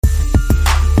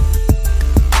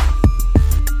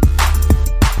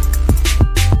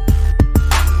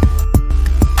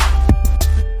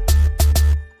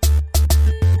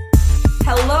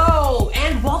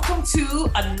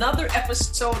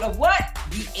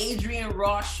Adrienne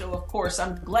Ross Show. Of course,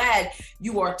 I'm glad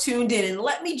you are tuned in. And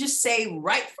let me just say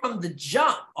right from the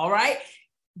jump, all right?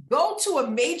 Go to a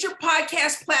major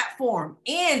podcast platform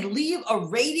and leave a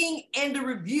rating and a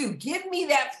review. Give me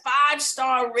that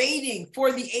 5-star rating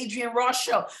for the Adrienne Ross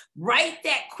Show. Write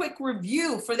that quick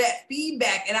review for that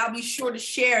feedback, and I'll be sure to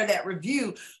share that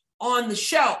review on the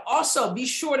show. Also, be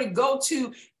sure to go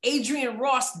to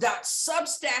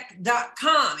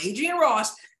adrienneross.substack.com,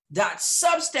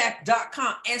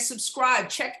 adrienneross.substack.com, and subscribe.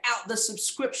 Check out the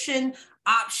subscription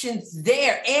options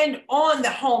there. And on the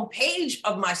homepage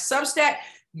of my Substack,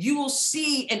 you will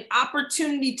see an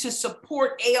opportunity to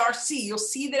support ARC. You'll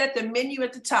see that at the menu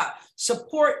at the top,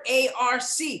 support ARC.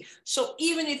 So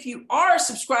even if you are a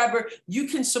subscriber, you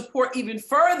can support even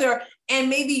further. And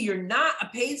maybe you're not a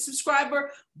paid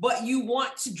subscriber, but you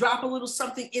want to drop a little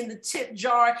something in the tip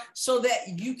jar so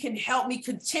that you can help me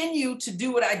continue to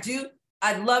do what I do.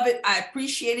 I love it. I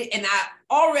appreciate it. And I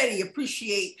already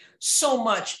appreciate so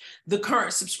much the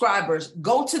current subscribers.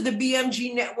 Go to the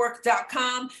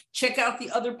BMGnetwork.com. Check out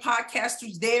the other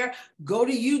podcasters there. Go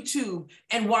to YouTube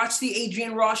and watch the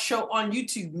Adrienne Ross Show on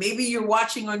YouTube. Maybe you're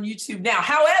watching on YouTube now.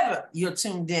 However, you're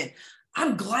tuned in.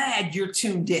 I'm glad you're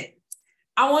tuned in.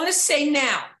 I want to say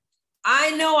now, I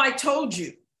know I told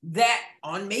you that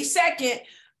on May 2nd,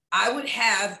 I would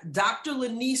have Dr.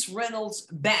 Lanice Reynolds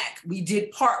back. We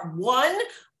did part 1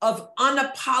 of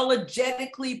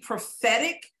Unapologetically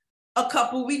Prophetic a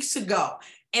couple weeks ago.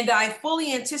 And I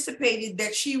fully anticipated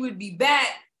that she would be back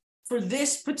for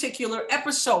this particular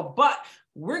episode, but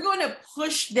we're going to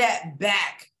push that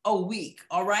back a week.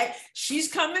 All right.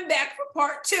 She's coming back for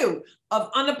part 2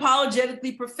 of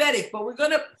Unapologetically Prophetic, but we're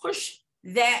going to push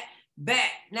that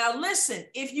back. Now, listen,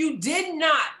 if you did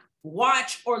not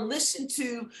watch or listen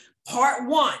to part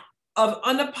 1 of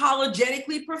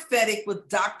Unapologetically Prophetic with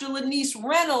Dr. Lanice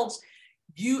Reynolds,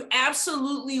 you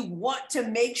absolutely want to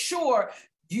make sure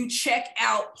you check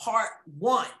out part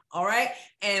 1, all right?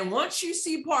 And once you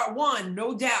see part 1,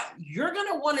 no doubt, you're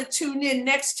going to want to tune in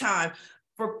next time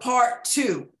for part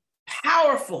 2.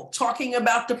 Powerful, talking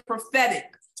about the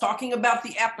prophetic, talking about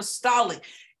the apostolic,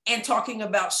 and talking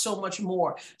about so much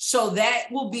more. So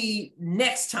that will be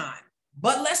next time.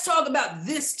 But let's talk about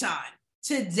this time,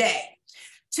 today.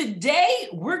 Today,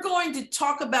 we're going to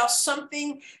talk about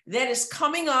something that is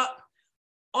coming up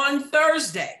on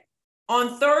Thursday.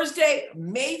 On Thursday,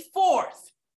 May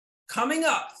 4th, coming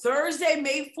up, Thursday,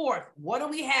 May 4th, what do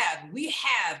we have? We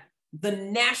have the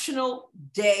National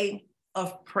Day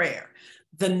of Prayer.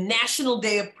 The National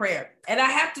Day of Prayer. And I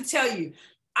have to tell you,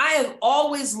 I have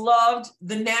always loved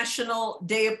the National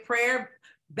Day of Prayer.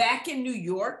 Back in New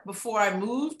York, before I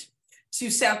moved to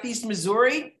Southeast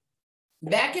Missouri,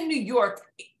 back in New York,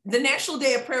 the National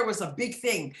Day of Prayer was a big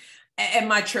thing at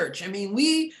my church. I mean,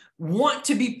 we want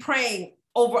to be praying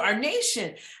over our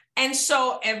nation. And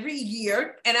so every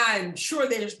year, and I'm sure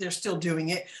they're still doing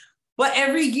it, but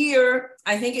every year,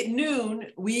 I think at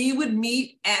noon, we would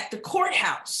meet at the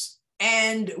courthouse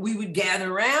and we would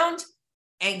gather around.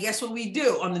 And guess what we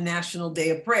do on the National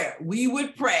Day of Prayer? We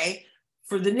would pray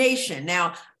for the nation.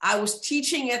 Now, I was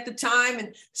teaching at the time,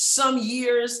 and some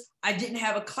years I didn't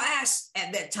have a class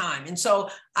at that time. And so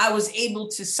I was able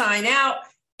to sign out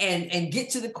and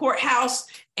get to the courthouse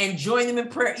and join them in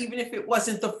prayer, even if it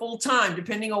wasn't the full time,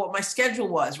 depending on what my schedule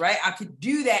was, right? I could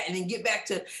do that and then get back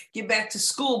to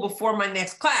school before my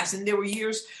next class. And there were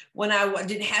years when I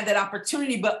didn't have that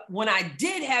opportunity, but when I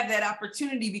did have that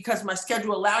opportunity, because my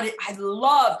schedule allowed it, I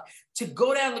loved to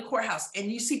go down to the courthouse.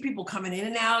 And you see people coming in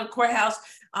and out of the courthouse,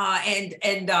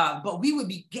 but we would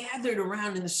be gathered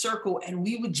around in the circle and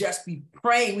we would just be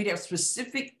praying. We'd have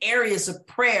specific areas of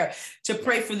prayer to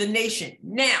pray for the nation.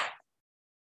 Now,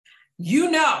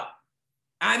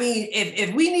 I mean,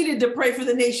 if we needed to pray for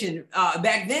the nation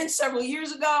back then, several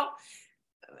years ago,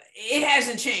 it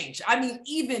hasn't changed. I mean,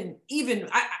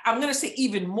 I'm going to say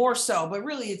even more so, but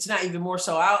really it's not even more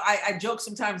so. I joke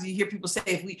sometimes. You hear people say,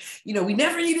 if we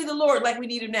never needed the Lord like we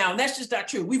need him now. And that's just not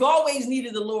true. We've always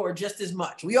needed the Lord just as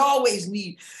much. We always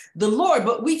need the Lord,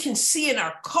 but we can see in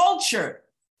our culture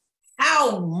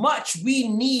how much we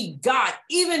need God,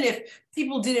 even if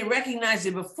people didn't recognize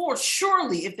it before.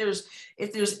 Surely if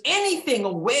there's anything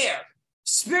aware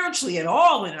spiritually at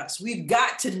all in us, we've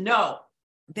got to know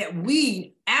that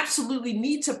we absolutely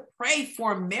need to pray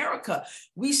for America.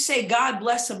 We say, God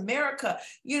bless America.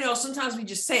 Sometimes we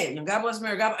just say it, God bless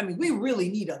America. I mean, we really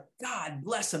need a God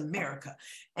bless America.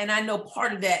 And I know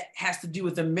part of that has to do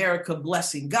with America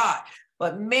blessing God.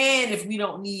 But man, if we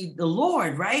don't need the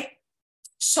Lord, right?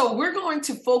 So we're going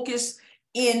to focus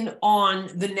in on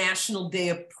the National Day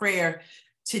of Prayer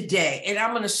today. And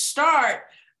I'm going to start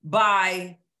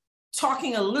by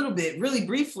talking a little bit, really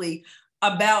briefly,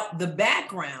 about the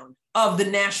background of the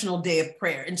National Day of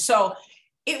Prayer. And so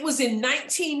it was in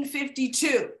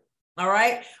 1952, all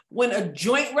right, when a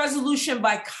joint resolution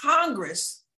by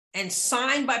Congress and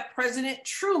signed by President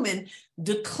Truman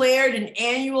declared an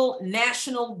annual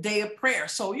National Day of Prayer.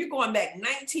 So you're going back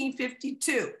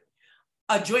 1952,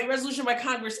 a joint resolution by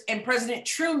Congress and President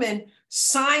Truman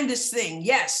signed this thing.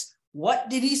 Yes. What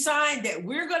did he sign? That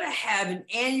we're going to have an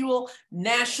annual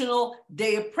National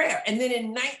Day of Prayer. And then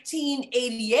in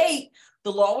 1988,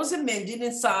 the law was amended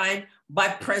and signed by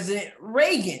President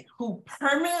Reagan, who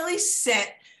permanently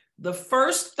set the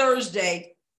first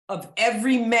Thursday of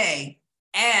every May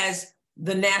as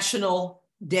the National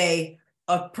Day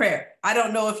of Prayer. I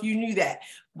don't know if you knew that,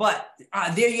 but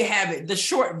there you have it, the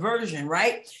short version,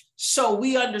 right? So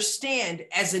we understand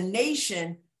as a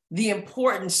nation the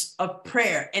importance of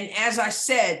prayer. And as I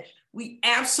said, we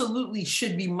absolutely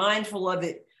should be mindful of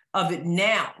it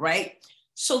now, right?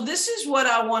 So this is what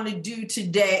I want to do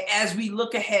today as we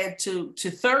look ahead to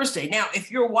Thursday. Now,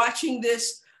 if you're watching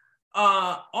this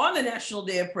on the National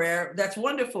Day of Prayer, that's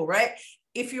wonderful, right?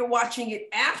 If you're watching it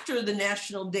after the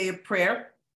National Day of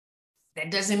Prayer,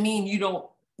 that doesn't mean you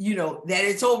don't, that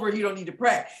it's over, you don't need to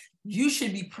pray. You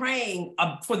should be praying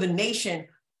for the nation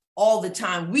all the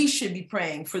time. We should be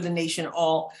praying for the nation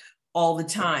all the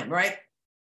time, right?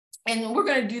 And we're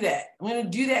going to do that. I'm going to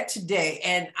do that today.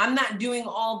 And I'm not doing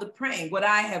all the praying. What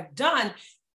I have done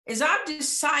is I've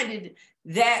decided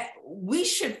that we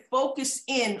should focus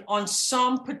in on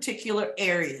some particular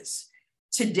areas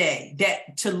today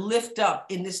that to lift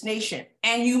up in this nation.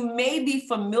 And you may be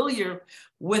familiar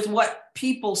with what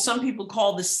some people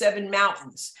call the 7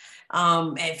 mountains.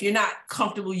 And if you're not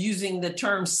comfortable using the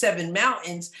term 7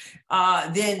 mountains,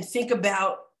 then think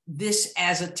about this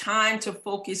as a time to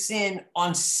focus in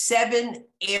on 7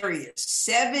 areas,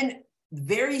 7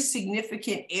 very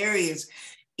significant areas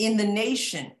in the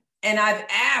nation. And I've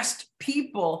asked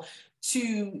people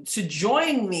to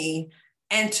join me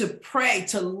and to pray,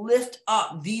 to lift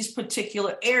up these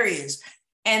particular areas.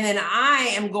 And then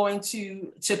I am going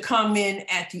to come in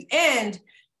at the end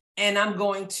and I'm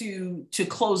going to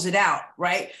close it out,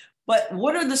 right? But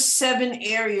what are the 7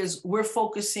 areas we're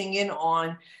focusing in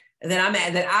on that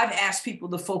I've asked people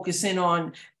to focus in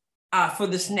on for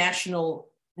this National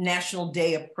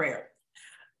Day of Prayer?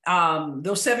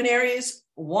 Those 7 areas: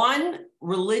 1,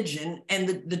 religion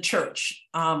and the church,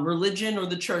 religion or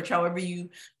the church, however you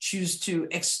choose to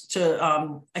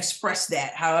express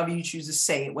that, however you choose to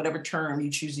say it, whatever term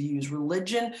you choose to use,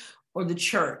 religion or the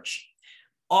church.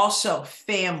 Also,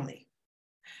 family,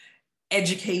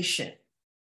 education,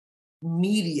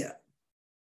 media,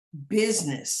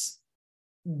 business,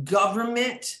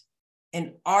 government,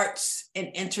 and arts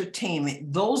and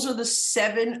entertainment. Those are the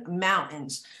 7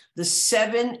 mountains, the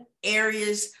 7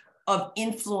 areas of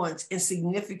influence and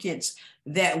significance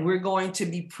that we're going to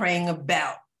be praying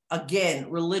about. Again,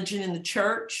 religion in the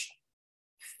church,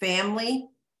 family,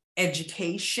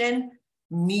 education,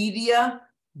 media,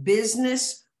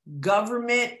 business,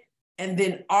 government, and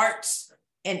then arts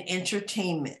and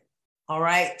entertainment. All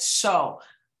right. So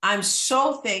I'm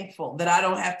so thankful that I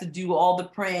don't have to do all the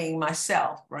praying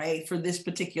myself, right, for this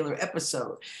particular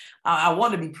episode. I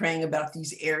want to be praying about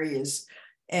these areas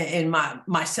in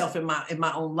myself in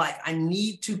my own life. I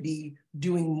need to be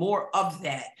doing more of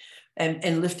that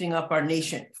and lifting up our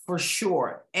nation for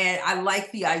sure. And I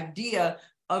like the idea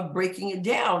of breaking it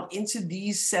down into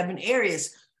these 7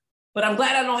 areas. But I'm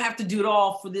glad I don't have to do it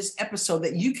all for this episode,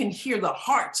 that you can hear the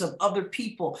hearts of other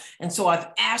people. And so I've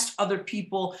asked other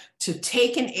people to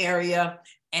take an area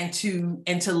and to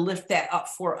lift that up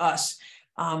for us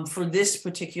for this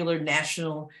particular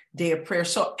National Day of Prayer.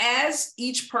 So as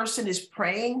each person is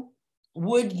praying,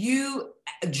 would you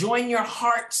join your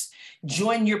hearts,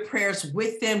 join your prayers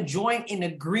with them, join in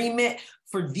agreement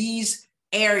for these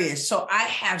areas? So I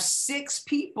have 6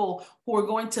 people who are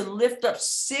going to lift up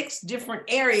 6 different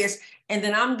areas, and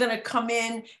then I'm going to come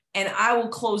in and I will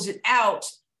close it out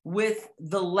with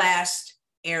the last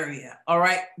area. All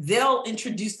right. They'll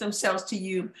introduce themselves to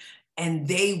you and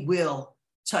they will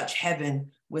touch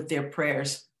heaven with their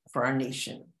prayers for our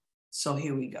nation. So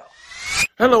here we go.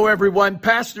 Hello, everyone.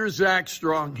 Pastor Zach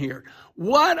Strong here.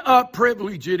 What a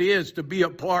privilege it is to be a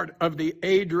part of the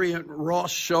Adrian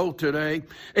Ross Show today,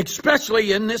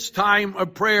 especially in this time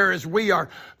of prayer as we are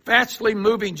fastly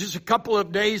moving, just a couple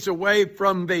of days away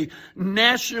from the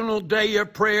National Day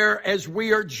of Prayer, as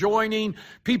we are joining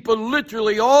people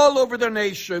literally all over the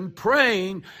nation,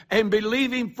 praying and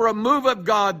believing for a move of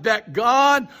God, that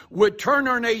God would turn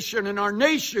our nation and our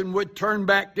nation would turn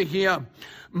back to Him.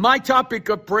 My topic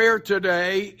of prayer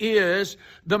today is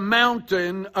the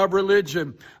mountain of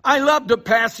religion. I love the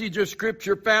passage of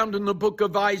Scripture found in the book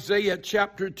of Isaiah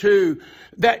chapter 2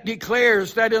 that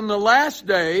declares that in the last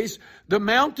days, the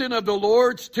mountain of the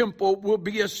Lord's temple will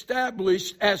be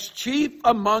established as chief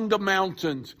among the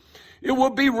mountains. It will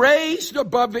be raised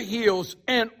above the hills,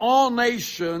 and all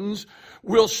nations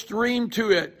will stream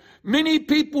to it. Many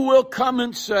people will come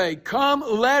and say, "Come,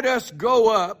 let us go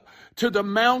up to the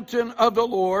mountain of the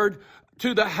Lord,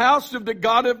 to the house of the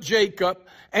God of Jacob,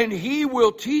 and He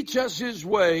will teach us His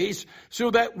ways so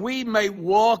that we may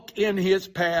walk in His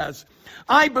paths."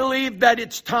 I believe that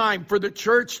it's time for the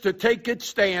church to take its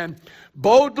stand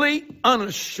boldly,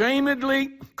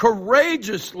 unashamedly,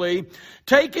 courageously,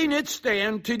 taking its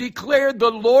stand to declare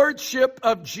the lordship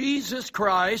of Jesus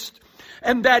Christ,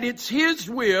 and that it's His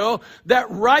will that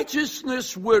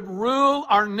righteousness would rule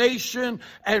our nation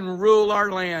and rule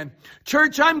our land.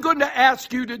 Church, I'm going to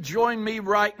ask you to join me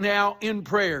right now in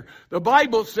prayer. The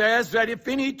Bible says that if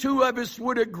any two of us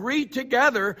would agree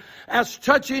together as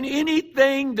touching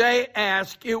anything they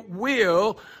ask, it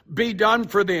will be done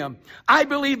for them. I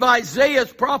believe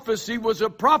Isaiah's prophecy was a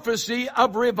prophecy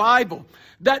of revival,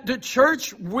 that the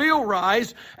church will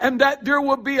rise and that there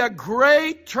will be a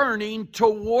great turning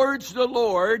towards the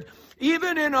Lord,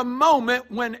 even in a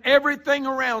moment when everything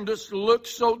around us looks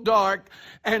so dark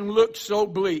and looks so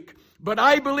bleak. But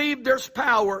I believe there's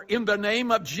power in the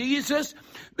name of Jesus.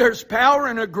 There's power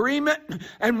in agreement.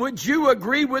 And would you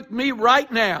agree with me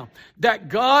right now that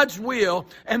God's will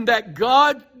and that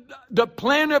the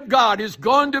plan of God is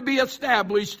going to be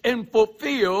established and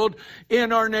fulfilled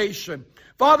in our nation?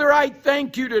 Father, I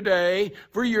thank you today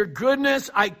for your goodness.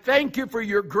 I thank you for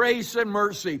your grace and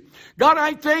mercy. God,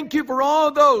 I thank you for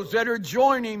all those that are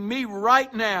joining me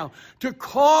right now to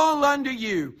call unto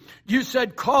you. You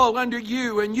said call unto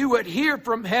you and you would hear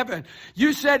from heaven.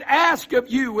 You said ask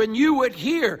of you and you would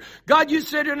hear. God, you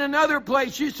said in another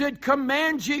place, you said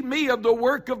command ye me of the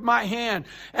work of my hand,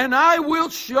 and I will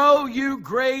show you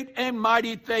great and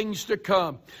mighty things to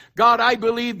come. God, I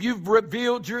believe you've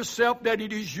revealed yourself, that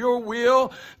it is your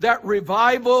will that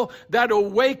revival, that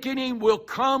awakening will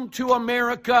come to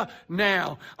America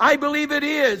now. I believe it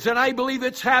is, and I believe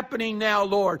it's happening now,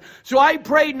 Lord. So I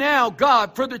pray now,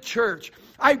 God, for the church.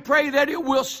 I pray that it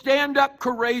will stand up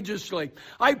courageously.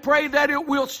 I pray that it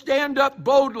will stand up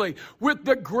boldly with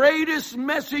the greatest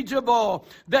message of all,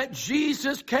 that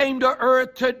Jesus came to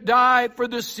earth to die for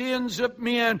the sins of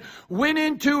men, went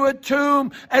into a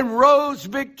tomb and rose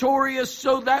victorious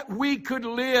so that we could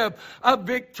live a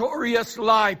victorious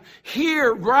life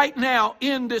here right now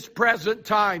in this present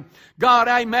time. God,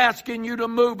 I'm asking you to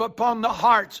move upon the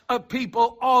hearts of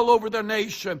people all over the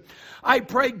nation. I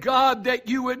pray, God, that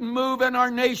you would move in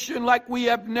our nation like we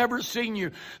have never seen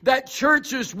you. That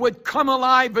churches would come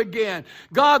alive again.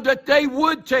 God, that they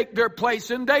would take their place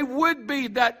and they would be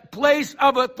that place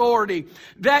of authority.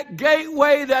 That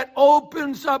gateway that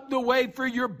opens up the way for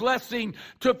your blessing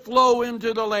to flow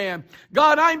into the land.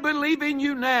 God, I'm believing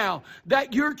you now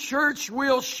that your church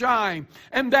will shine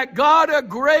and that, God, a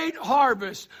great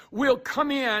harvest will come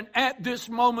in at this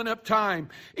moment of time.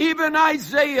 Even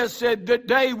Isaiah said the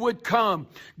day would come,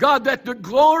 God, that the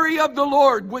glory of the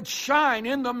Lord would shine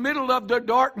in the middle of the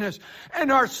darkness,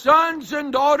 and our sons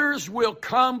and daughters will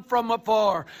come from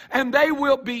afar, and they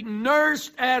will be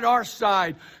nursed at our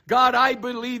side. God, I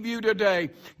believe you today,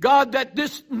 God, that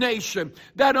this nation,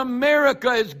 that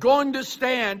America is going to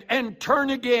stand and turn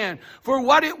again for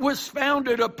what it was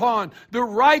founded upon, the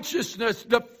righteousness,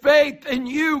 the faith in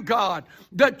you, God,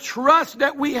 the trust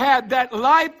that we had, that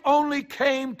life only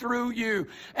came through you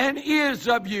and is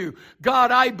of you.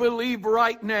 God, I believe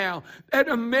right now that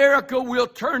America will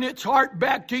turn its heart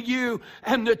back to you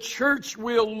and the church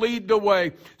will lead the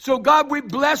way. So God, we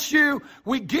bless you.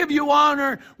 We give you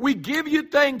honor. We give you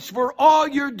thanks for all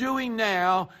you're doing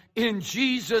now. In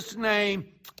Jesus' name,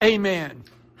 amen.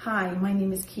 Hi, my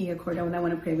name is Kia Cordell, and I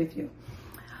want to pray with you.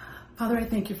 Father, I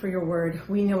thank you for your word.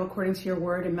 We know according to your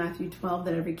word in Matthew 12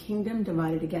 that every kingdom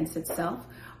divided against itself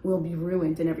will be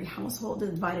ruined, and every household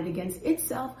divided against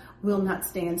itself will not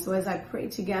stand. So as I pray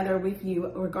together with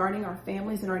you regarding our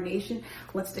families and our nation,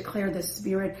 let's declare the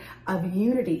spirit of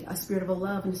unity, a spirit of a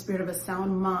love, and a spirit of a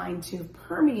sound mind to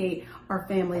permeate our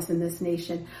families in this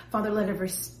nation. Father, let every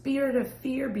spirit of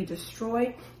fear be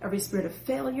destroyed, every spirit of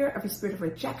failure, every spirit of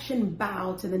rejection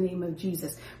bow to the name of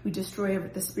Jesus. We destroy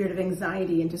the spirit of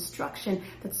anxiety and destruction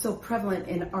that's so prevalent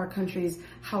in our country's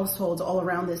households all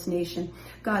around this nation.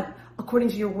 God, according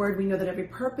to your word, we know that every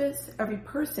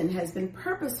person has been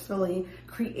purposefully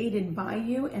created by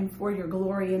you and for your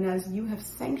glory. And as you have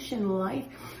sanctioned life,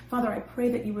 Father, I pray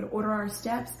that you would order our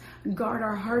steps, guard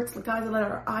our hearts. God, let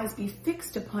our eyes be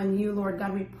fixed upon you, Lord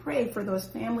God. We pray for those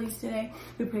families today.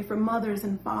 We pray for mothers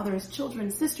and fathers,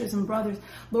 children, sisters and brothers,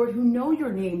 Lord, who know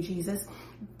your name, Jesus,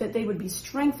 that they would be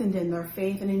strengthened in their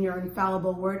faith and in your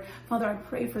infallible word. Father, I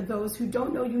pray for those who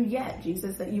don't know you yet,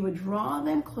 Jesus, that you would draw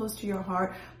them close to your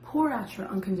heart, pour out your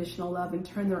unconditional love, and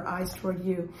turn their eyes toward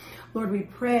you. Lord, we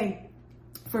pray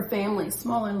for families,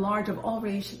 small and large, of all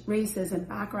races and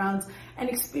backgrounds and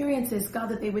experiences, God,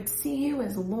 that they would see you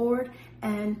as Lord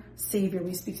and Savior.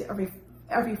 We speak to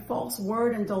every false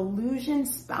word and delusion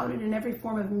spouted in every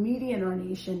form of media in our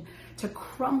nation to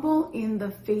crumble in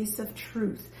the face of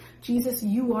truth. Jesus,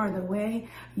 you are the way,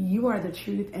 you are the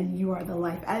truth, and you are the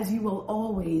life, as you will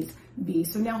always be.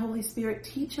 So now, Holy Spirit,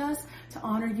 teach us to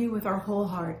honor you with our whole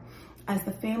heart as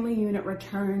the family unit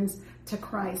returns to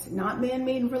Christ, not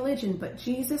man-made religion, but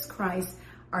Jesus Christ,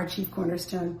 our chief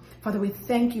cornerstone. Father, we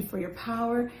thank you for your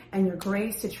power and your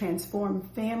grace to transform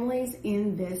families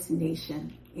in this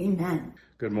nation. Amen.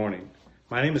 Good morning.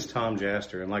 My name is Tom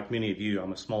Jaster, and like many of you,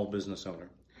 I'm a small business owner.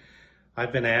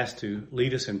 I've been asked to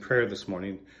lead us in prayer this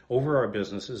morning over our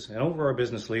businesses and over our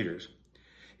business leaders.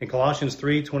 In Colossians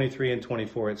 3:23 and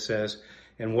 24, it says,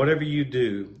 "And whatever you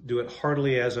do, do it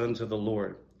heartily as unto the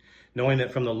Lord, knowing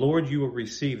that from the Lord you will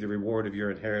receive the reward of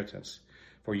your inheritance,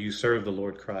 for you serve the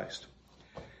Lord Christ."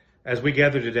 As we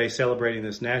gather today celebrating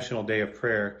this National Day of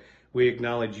Prayer, we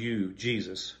acknowledge you,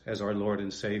 Jesus, as our Lord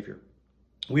and Savior.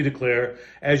 We declare,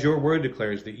 as your word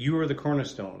declares, that you are the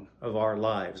cornerstone of our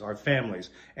lives, our families,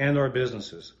 and our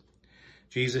businesses.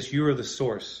 Jesus, you are the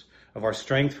source of our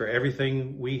strength for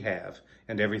everything we have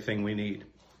and everything we need.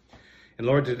 And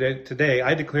Lord, today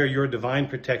I declare your divine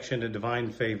protection and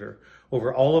divine favor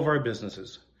over all of our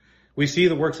businesses. We see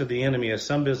the works of the enemy as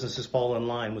some businesses fall in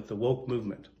line with the woke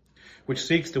movement, which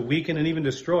seeks to weaken and even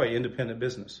destroy independent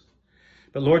business.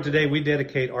 But Lord, today we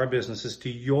dedicate our businesses to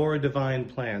your divine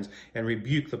plans and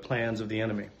rebuke the plans of the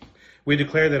enemy. We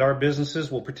declare that our businesses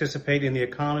will participate in the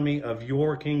economy of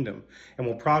your kingdom and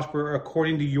will prosper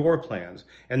according to your plans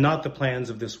and not the plans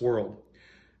of this world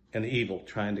and the evil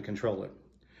trying to control it.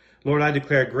 Lord, I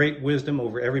declare great wisdom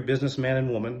over every businessman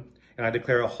and woman, and I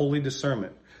declare a holy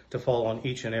discernment to fall on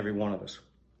each and every one of us.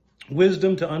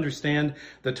 Wisdom to understand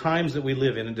the times that we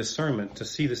live in, and discernment to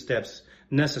see the steps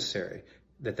necessary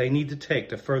that they need to take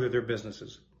to further their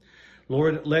businesses.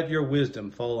 Lord, let your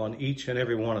wisdom fall on each and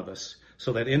every one of us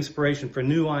so that inspiration for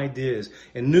new ideas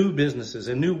and new businesses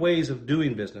and new ways of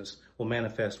doing business will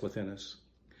manifest within us.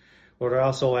 Lord, I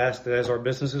also ask that as our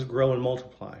businesses grow and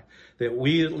multiply, that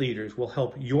we as leaders will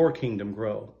help your kingdom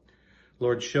grow.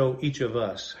 Lord, show each of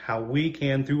us how we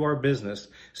can, through our business,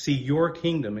 see your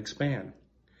kingdom expand.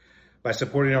 By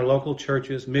supporting our local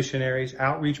churches, missionaries,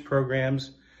 outreach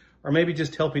programs, or maybe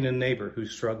just helping a neighbor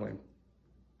who's struggling.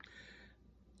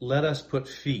 Let us put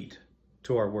feet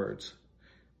to our words.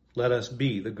 Let us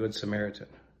be the Good Samaritan.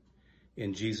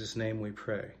 In Jesus' name we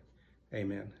pray.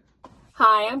 Amen.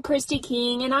 Hi, I'm Christy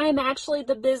King, and I am actually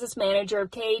the business manager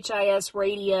of KHIS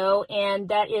Radio, and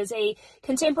that is a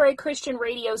contemporary Christian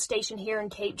radio station here in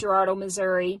Cape Girardeau,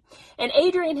 Missouri. And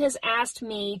Adrian has asked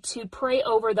me to pray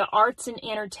over the arts and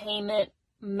entertainment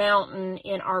mountain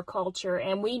in our culture,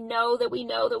 and we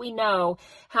know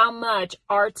how much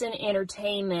arts and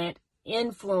entertainment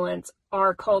influence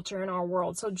our culture and our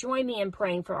world. So join me in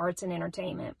praying for arts and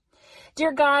entertainment.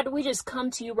 Dear God, we just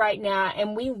come to you right now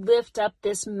and we lift up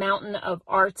this mountain of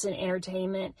arts and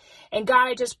entertainment. And God,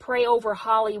 I just pray over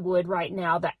Hollywood right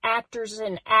now, the actors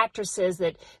and actresses,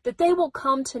 that they will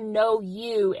come to know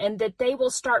you and that they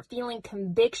will start feeling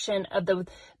conviction of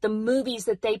the movies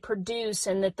that they produce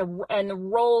and the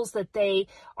roles that they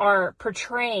are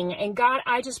portraying. And God,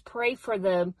 I just pray for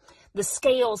the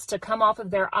scales to come off of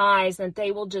their eyes, and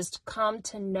they will just come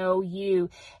to know you.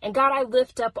 And God, I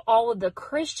lift up all of the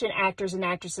Christian actors and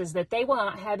actresses, that they will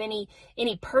not have any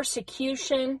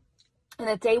persecution, and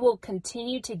that they will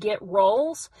continue to get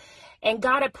roles. And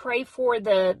God, I pray for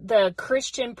the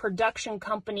Christian production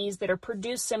companies that are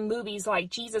producing movies like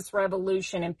Jesus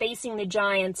Revolution and Facing the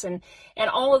Giants and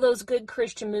all of those good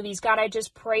Christian movies. God, I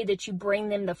just pray that you bring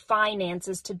them the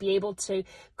finances to be able to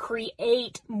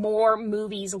create more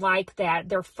movies like that.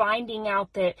 They're finding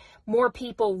out that more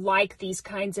people like these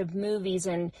kinds of movies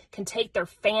and can take their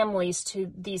families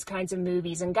to these kinds of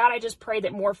movies. And God, I just pray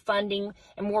that more funding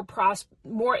and more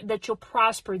that you'll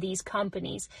prosper these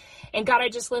companies. And God, I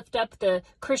just lift up the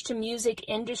Christian music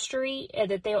industry,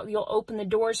 that you'll open the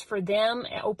doors for them,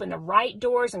 open the right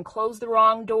doors and close the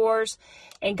wrong doors.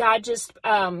 And God, just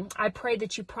I pray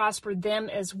that you prosper them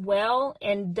as well,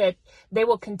 and that they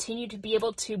will continue to be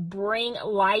able to bring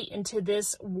light into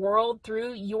this world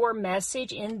through your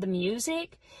message in the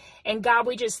music. And God,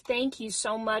 we just thank you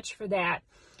so much for that.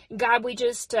 God, we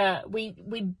just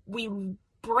we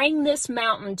bring this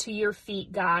mountain to your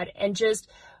feet, God, and just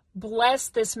bless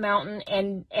this mountain.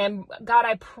 And God,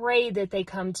 I pray that they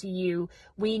come to you.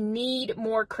 We need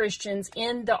more Christians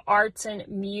in the arts and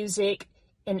music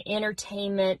and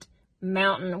entertainment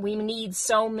mountain. We need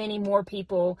so many more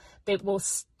people that will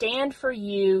stand for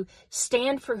you,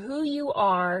 stand for who you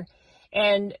are,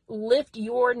 and lift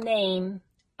your name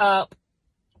up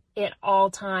at all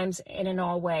times and in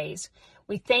all ways.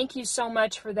 We thank you so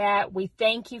much for that. We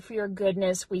thank you for your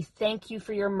goodness. We thank you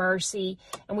for your mercy.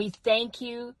 And we thank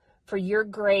you for your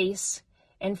grace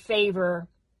and favor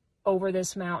over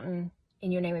this mountain.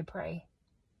 In your name we pray.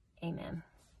 Amen.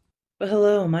 Well,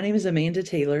 hello, my name is Amanda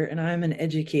Taylor, and I'm an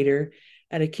educator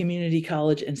at a community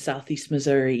college in Southeast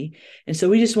Missouri. And so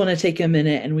we just want to take a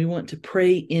minute and we want to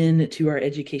pray into our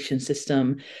education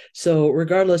system. So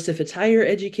regardless if it's higher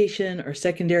education or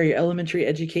secondary or elementary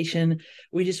education,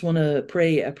 we just want to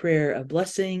pray a prayer of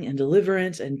blessing and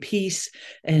deliverance and peace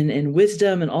and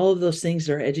wisdom and all of those things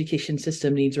that our education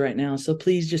system needs right now. So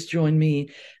please just join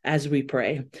me as we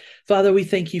pray. Father, we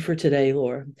thank you for today,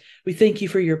 Lord. We thank you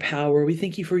for your power. We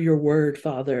thank you for your word,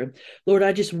 Father. Lord,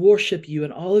 I just worship you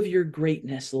in all of your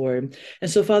greatness, Lord. And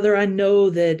so, Father, I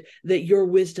know that your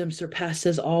wisdom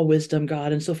surpasses all wisdom,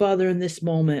 God. And so, Father, in this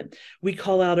moment, we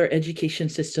call out our education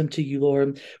system to you,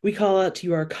 Lord. We call out to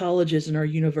you our colleges and our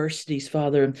universities,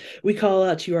 Father. We call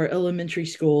out to you our elementary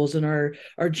schools and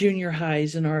our junior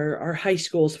highs and our high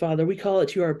schools, Father. We call it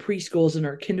to you our preschools and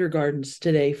our kindergartens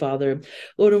today, Father.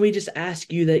 Lord, and we just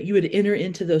ask you that you would enter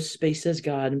into those spaces,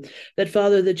 God. That,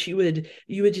 Father, that you would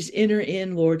just enter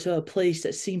in, Lord, to a place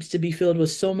that seems to be filled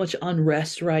with so much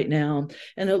unrest right now.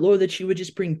 And that, Lord, that you would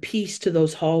just bring peace to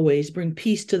those hallways, bring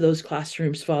peace to those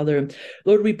classrooms, Father.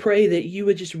 Lord, we pray that you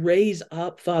would just raise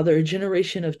up, Father, a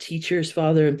generation of teachers,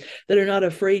 Father, that are not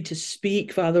afraid to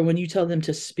speak, Father, when you tell them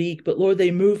to speak, but Lord,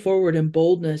 they move forward in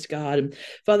boldness, God.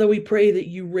 Father, we pray that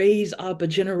you raise up a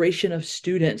generation of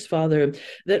students, Father,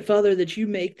 that you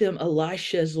make them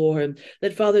Elishas, Lord,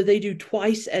 that, Father, they do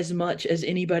twice as much as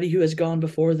anybody who has gone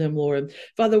before them, Lord.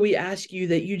 Father, we ask you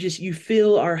that you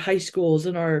fill our high schools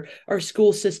and our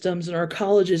school systems and our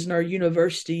colleges and our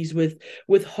universities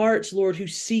with hearts, Lord, who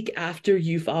seek after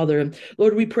you, Father.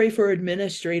 Lord, we pray for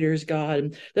administrators,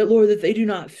 God, that, Lord, that they do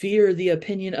not fear the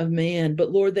opinion of man,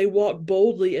 but, Lord, they walk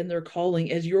boldly in their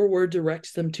calling as your word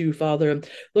directs them to, Father.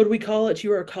 Lord, we call it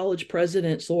to our college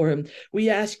presidents, Lord. We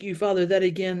ask you, Father, that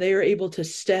again, they are able to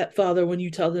step, Father, when you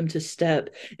tell them to step,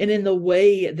 and in the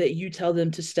way that you tell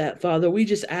them to step, Father. We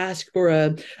just ask for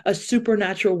a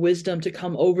supernatural wisdom to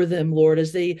come over them, Lord,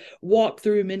 as they walk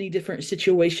through many different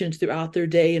situations throughout their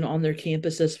day and on their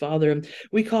campuses, Father.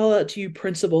 We call out to you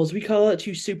principals. We call out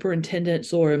to you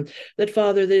superintendents, Lord, that,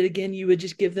 Father, that again, you would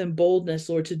just give them boldness,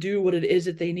 Lord, to do what it is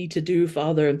that they need to do,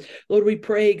 Father. Lord, we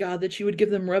pray, God, that you would give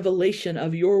them revelation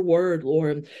of your word,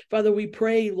 Lord. Father, we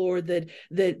pray, Lord,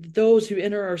 that those who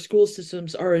enter our school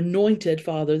systems are anointed,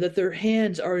 Father, that their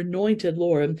hands are anointed,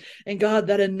 Lord. And God,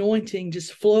 that anointing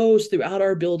just flows throughout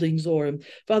our buildings, Lord.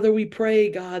 Father, we pray,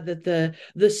 God, that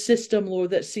the system,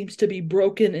 Lord, that seems to be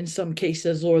broken in some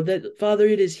cases, Lord, that, Father,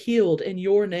 it is healed in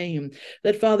your name.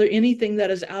 That, Father, anything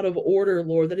that is out of order,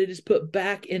 Lord, that it is put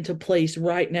back into place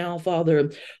right now,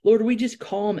 Father. Lord, we just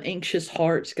calm anxious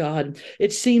hearts, God.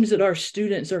 It seems that our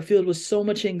students are filled with so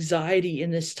much anxiety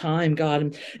in this time,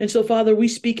 God. And so, Father, we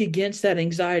speak against that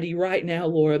anxiety right now,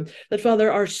 Lord, that,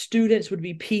 Father, our students would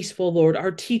be peaceful, Lord.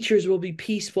 Our teachers will be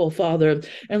peaceful, Father.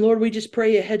 And Lord, we just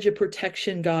pray a hedge of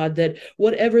protection, God, that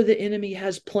whatever whatever the enemy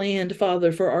has planned,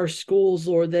 Father, for our schools,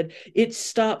 Lord, that it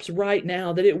stops right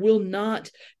now, that it will not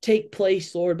take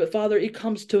place, Lord. But Father, it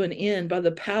comes to an end by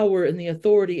the power and the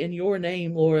authority in your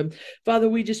name, Lord. Father,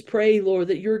 we just pray, Lord,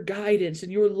 that your guidance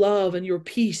and your love and your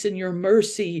peace and your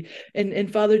mercy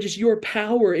and Father, just your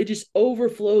power, it just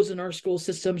overflows in our school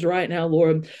systems right now,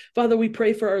 Lord. Father, we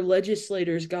pray for our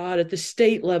legislators, God, at the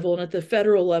state level and at the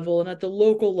federal level and at the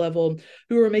local level,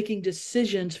 who are making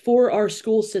decisions for our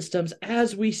school systems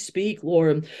as we speak,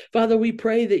 Lord. Father, we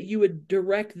pray that you would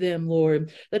direct them,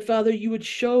 Lord, that Father, you would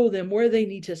show them where they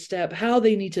need to step, how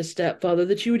they need to step, Father,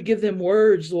 that you would give them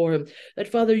words, Lord, that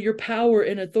Father, your power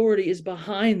and authority is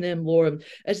behind them, Lord,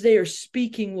 as they are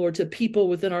speaking, Lord, to people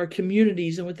within our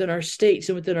communities and within our states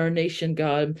and within our nation,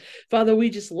 God. Father, we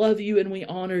just love you and we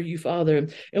honor you, Father,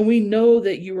 and we know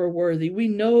that you are worthy. We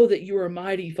know that you are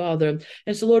mighty, Father.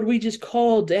 And so, Lord, we just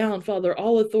call down, Father,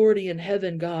 all authority in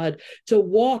heaven, God, to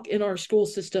walk in our school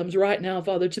systems right now,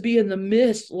 Father, to be in the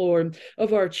midst, Lord,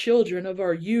 of our children, of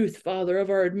our youth, Father, of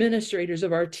our administrators,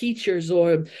 of our teachers,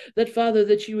 Lord, that, Father,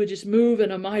 that you would just move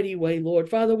in a mighty way, Lord.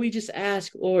 Father, we just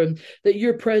ask, Lord, that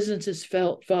your presence is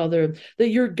felt, Father, that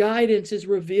your guidance is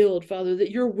revealed, Father,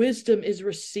 that your wisdom is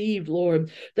received,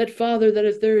 Lord, that, Father, that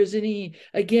if there is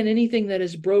anything that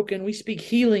is broken, we speak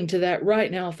healing to that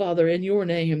right now, Father, in your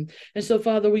name. And so,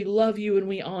 Father, we love you and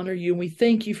we honor you and we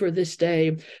thank you for this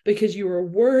day because you are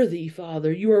worthy,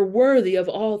 Father. You are worthy of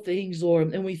all things,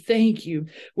 Lord, and we thank you.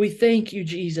 We thank you,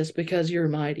 Jesus, because you're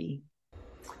mighty.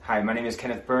 Hi, my name is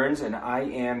Kenneth Burns, and I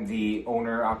am the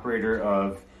owner-operator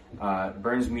of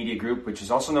Burns Media Group, which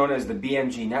is also known as the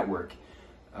BMG Network,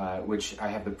 which I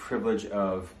have the privilege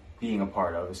of being a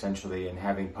part of, essentially, and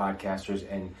having podcasters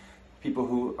and people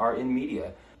who are in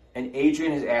media. And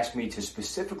Adrian has asked me to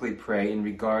specifically pray in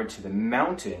regard to the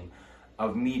mountain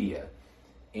of media.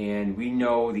 And we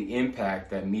know the impact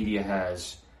that media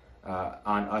has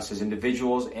on us as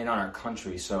individuals and on our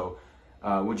country. So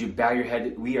would you bow your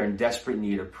head? We are in desperate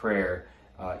need of prayer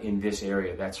in this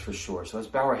area, that's for sure. So let's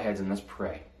bow our heads and let's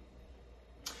pray.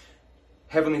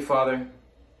 Heavenly Father,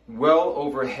 well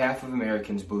over half of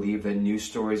Americans believe that news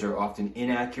stories are often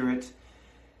inaccurate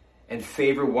and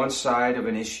favor one side of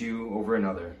an issue over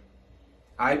another.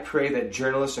 I pray that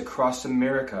journalists across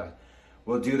America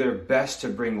will do their best to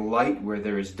bring light where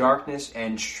there is darkness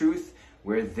and truth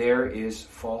where there is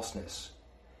falseness.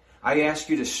 I ask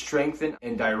you to strengthen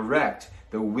and direct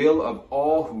the will of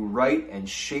all who write and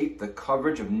shape the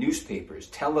coverage of newspapers,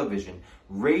 television,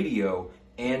 radio,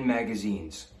 and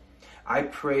magazines. I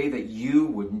pray that you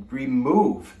would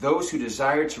remove those who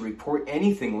desire to report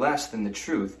anything less than the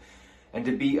truth and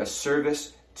to be a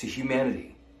service to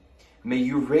humanity. May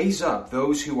you raise up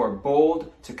those who are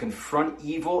bold to confront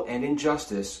evil and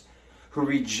injustice, who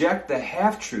reject the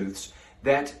half-truths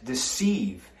that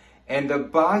deceive and the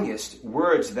biased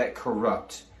words that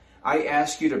corrupt. I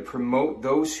ask you to promote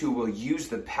those who will use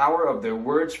the power of their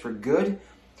words for good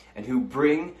and who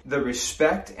bring the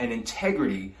respect and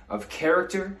integrity of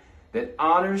character that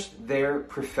honors their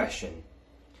profession.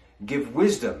 Give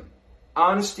wisdom,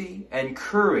 honesty, and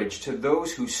courage to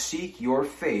those who seek your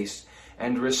face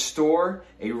and restore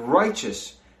a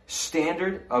righteous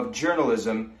standard of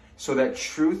journalism so that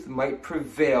truth might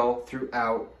prevail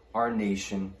throughout our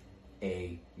nation.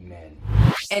 Amen.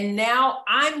 And now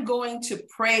I'm going to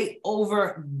pray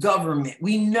over government.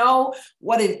 We know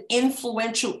what an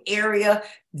influential area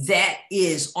that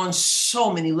is on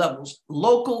so many levels,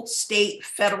 local, state,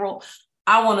 federal.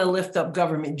 I want to lift up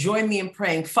government. Join me in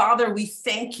praying. Father, we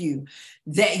thank you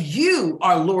that you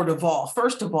are Lord of all,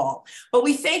 first of all. But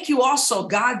we thank you also,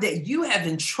 God, that you have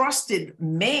entrusted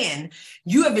man,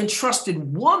 you have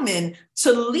entrusted woman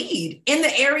to lead in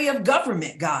the area of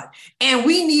government, God. And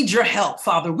we need your help,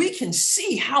 Father. We can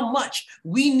see how much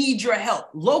we need your help.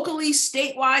 Locally,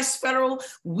 statewide, federal,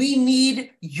 we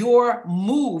need your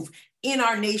move in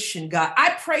our nation, God.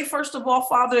 I pray, first of all,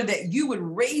 Father, that you would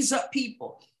raise up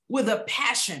people with a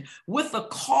passion, with a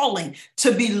calling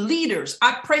to be leaders.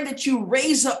 I pray that you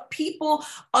raise up people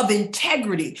of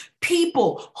integrity,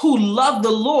 people who love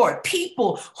the Lord,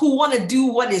 people who want to do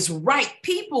what is right,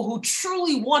 people who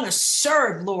truly want to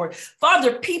serve, Lord.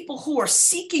 Father, people who are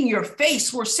seeking your face,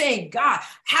 who are saying, God,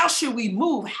 how should we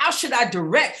move? How should I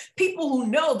direct? People who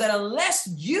know that unless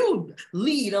you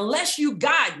lead, unless you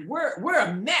guide, we're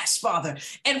a mess, Father.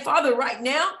 And Father, right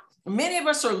now, many of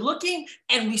us are looking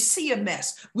and we see a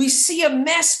mess. We see a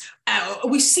mess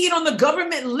We see it on the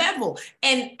government level.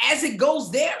 And as it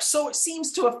goes there, so it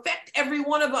seems to affect every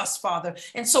one of us, Father.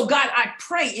 And so, God, I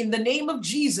pray in the name of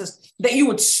Jesus that you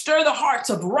would stir the hearts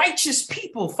of righteous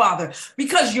people, Father,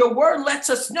 because your word lets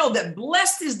us know that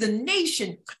blessed is the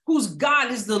nation whose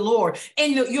God is the Lord.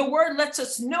 And your word lets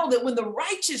us know that when the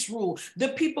righteous rule, the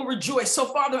people rejoice. So,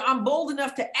 Father, I'm bold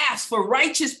enough to ask for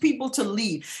righteous people to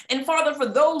lead. And Father, for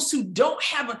those who don't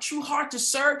have a true heart to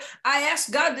serve, I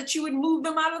ask, God, that you would move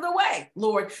them out of the way,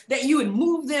 Lord, that you would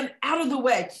move them out of the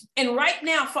way. And right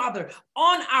now, Father,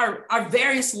 on our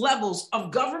various levels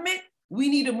of government, we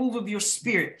need a move of your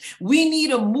spirit. We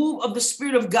need a move of the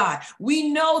Spirit of God. We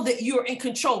know that you're in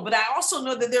control, but I also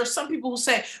know that there are some people who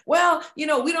say, well, we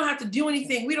don't have to do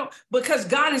anything. We don't, because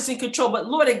God is in control. But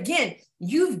Lord, again,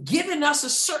 you've given us a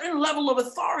certain level of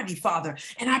authority, Father.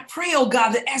 And I pray, oh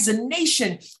God, that as a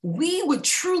nation, we would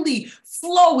truly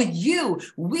flow with you.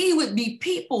 We would be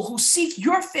people who seek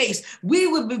your face. We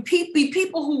would be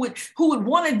people who would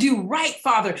want to do right,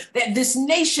 Father, that this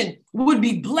nation would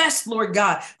be blessed, Lord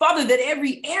God. Father, that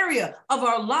every area of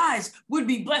our lives would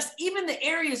be blessed, even the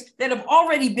areas that have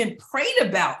already been prayed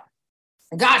about.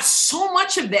 God, so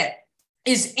much of that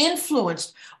is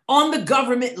influenced on the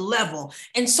government level.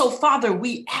 And so, Father,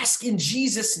 we ask in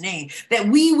Jesus' name that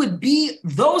we would be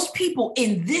those people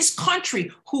in this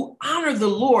country who honor the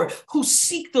Lord, who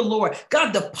seek the Lord.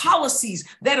 God, the policies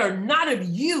that are not of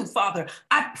you, Father,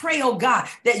 I pray, oh God,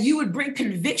 that you would bring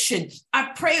conviction.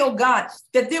 I pray, oh God,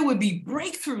 that there would be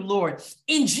breakthrough, Lord,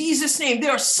 in Jesus' name.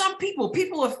 There are some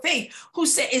people of faith, who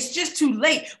say it's just too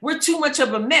late. We're too much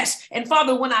of a mess. And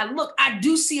Father, when I look, I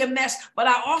do see a mess, but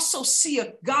I also see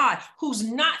a God who's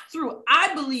not through.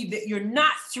 I believe that you're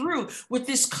not through with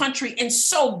this country. And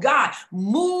so, God,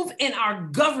 move in our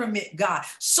government, God,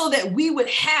 so that we would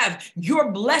have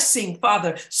your blessing,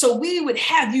 Father, so we would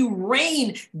have you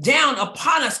rain down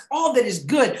upon us all that is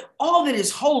good, all that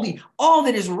is holy, all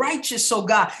that is righteous, so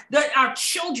God, that our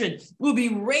children will be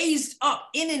raised up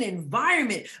in an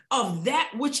environment of that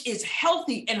which is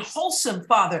healthy and wholesome,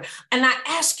 Father. And I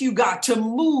ask you, God, to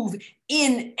move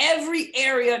in every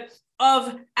area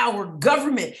of our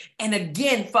government. And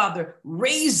again, Father,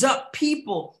 raise up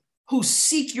people who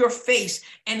seek your face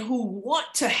and who want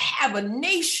to have a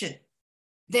nation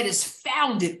that is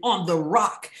founded on the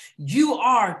rock. You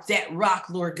are that rock,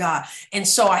 Lord God. And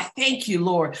so I thank you,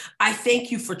 Lord. I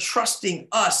thank you for trusting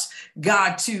us,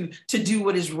 God, to do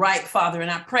what is right, Father.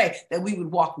 And I pray that we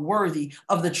would walk worthy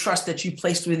of the trust that you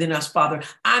placed within us, Father.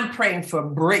 I'm praying for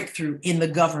breakthrough in the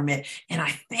government. And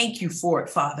I thank you for it,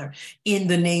 Father, in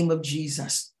the name of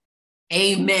Jesus.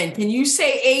 Amen. Can you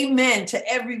say amen to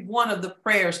every one of the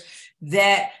prayers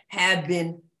that have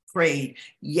been prayed?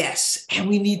 Yes. And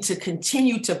we need to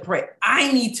continue to pray.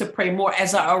 I need to pray more,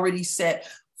 as I already said,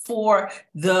 for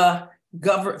the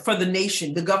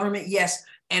nation, the government, yes,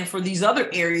 and for these other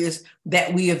areas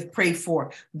that we have prayed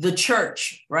for, the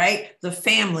church, right? The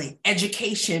family,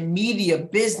 education, media,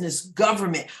 business,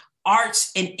 government,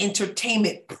 arts, and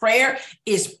entertainment. Prayer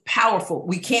is powerful.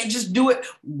 We can't just do it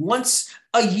once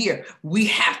a year. We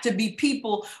have to be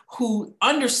people who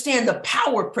understand the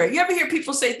power of prayer. You ever hear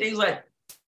people say things like,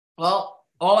 well,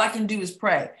 all I can do is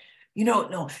pray?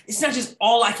 No, it's not just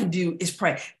all I can do is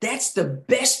pray. That's the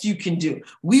best you can do.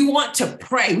 We want to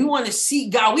pray. We want to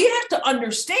seek God. We have to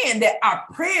understand that our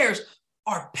prayers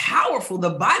are powerful.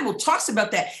 The Bible talks about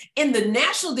that. And the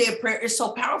National Day of Prayer is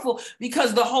so powerful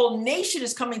because the whole nation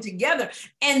is coming together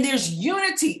and there's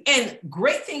unity and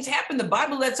great things happen. The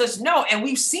Bible lets us know, and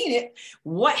we've seen it,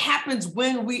 what happens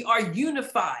when we are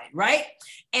unified, right?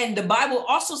 And the Bible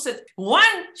also says, one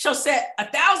shall set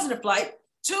 1,000 aflight,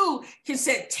 two can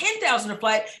set 10,000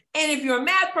 aflight. And if you're a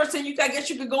math person, I guess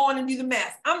you could go on and do the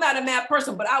math. I'm not a math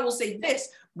person, but I will say this: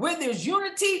 where there's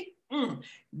unity,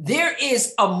 there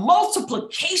is a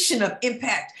multiplication of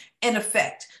impact and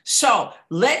effect. So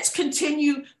let's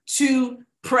continue to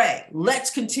pray. Let's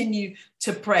continue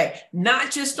to pray,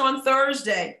 not just on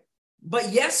Thursday,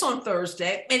 but yes, on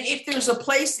Thursday. And if there's a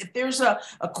place, if there's a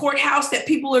courthouse that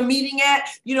people are meeting at,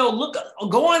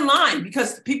 go online,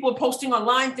 because people are posting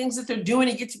online things that they're doing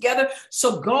to get together.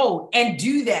 So go and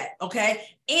do that. Okay.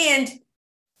 And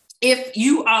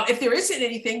if there isn't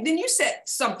anything, then you set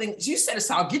aside,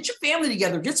 get your family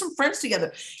together, get some friends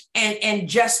together, and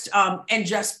just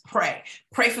pray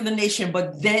for the nation.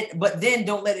 But then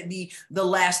don't let it be the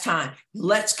last time.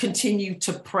 Let's continue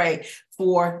to pray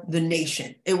for the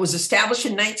nation. It was established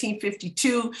in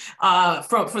 1952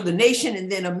 for the nation,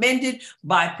 and then amended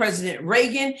by President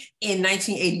Reagan in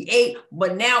 1988.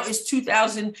 But now it's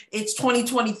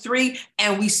 2023,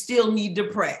 and we still need to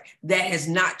pray. That has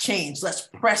not changed. Let's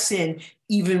press in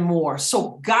even more.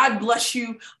 So God bless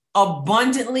you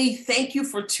abundantly. Thank you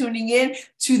for tuning in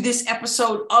to this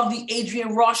episode of the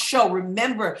Adrienne Ross Show.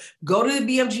 Remember, go to the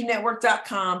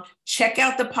bmgnetwork.com, check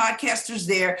out the podcasters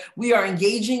there. We are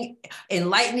engaging,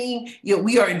 enlightening,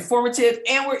 we are informative,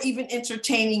 and we're even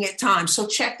entertaining at times. So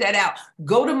check that out.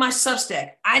 Go to my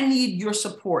Substack. I need your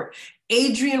support.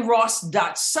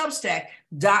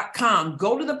 AdrienneRoss.substack.com.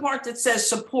 Go to the part that says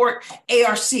support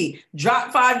ARC.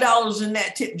 Drop $5 in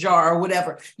that tip jar or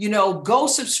whatever. Go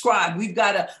subscribe. We've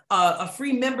got a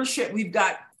free membership. We've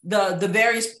got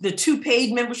the 2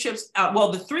 paid memberships,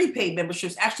 the 3 paid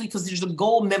memberships, actually, because there's a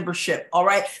gold membership. All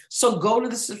right. So go to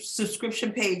the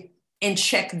subscription page and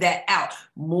check that out.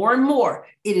 More and more,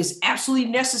 it is absolutely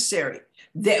necessary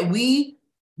that we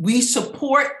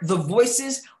support the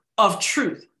voices of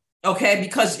truth. Okay,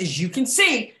 because as you can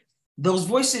see, those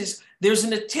voices, there's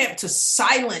an attempt to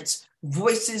silence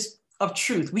voices of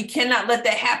truth. We cannot let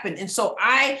that happen. And so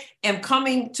I am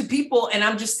coming to people and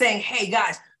I'm just saying, hey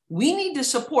guys, we need to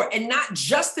support, and not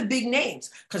just the big names,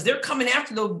 because they're coming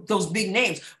after those big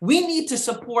names. We need to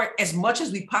support as much as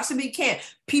we possibly can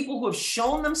people who have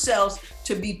shown themselves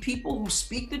to be people who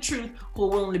speak the truth, who are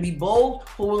willing to be bold,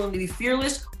 who are willing to be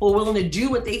fearless, who are willing to do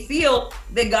what they feel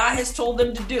that God has told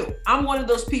them to do. I'm one of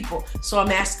those people, so I'm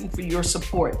asking for your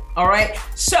support. All right.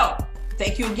 So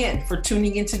thank you again for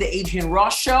tuning into the Adrienne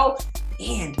Ross Show,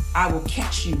 and I will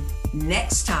catch you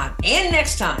next time. And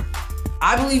next time,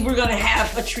 I believe we're going to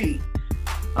have a treat.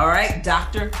 All right,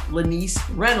 Dr. Lanice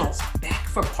Reynolds back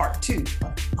for part 2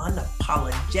 of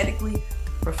Unapologetically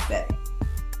Prophetic.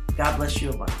 God bless you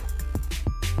abundantly.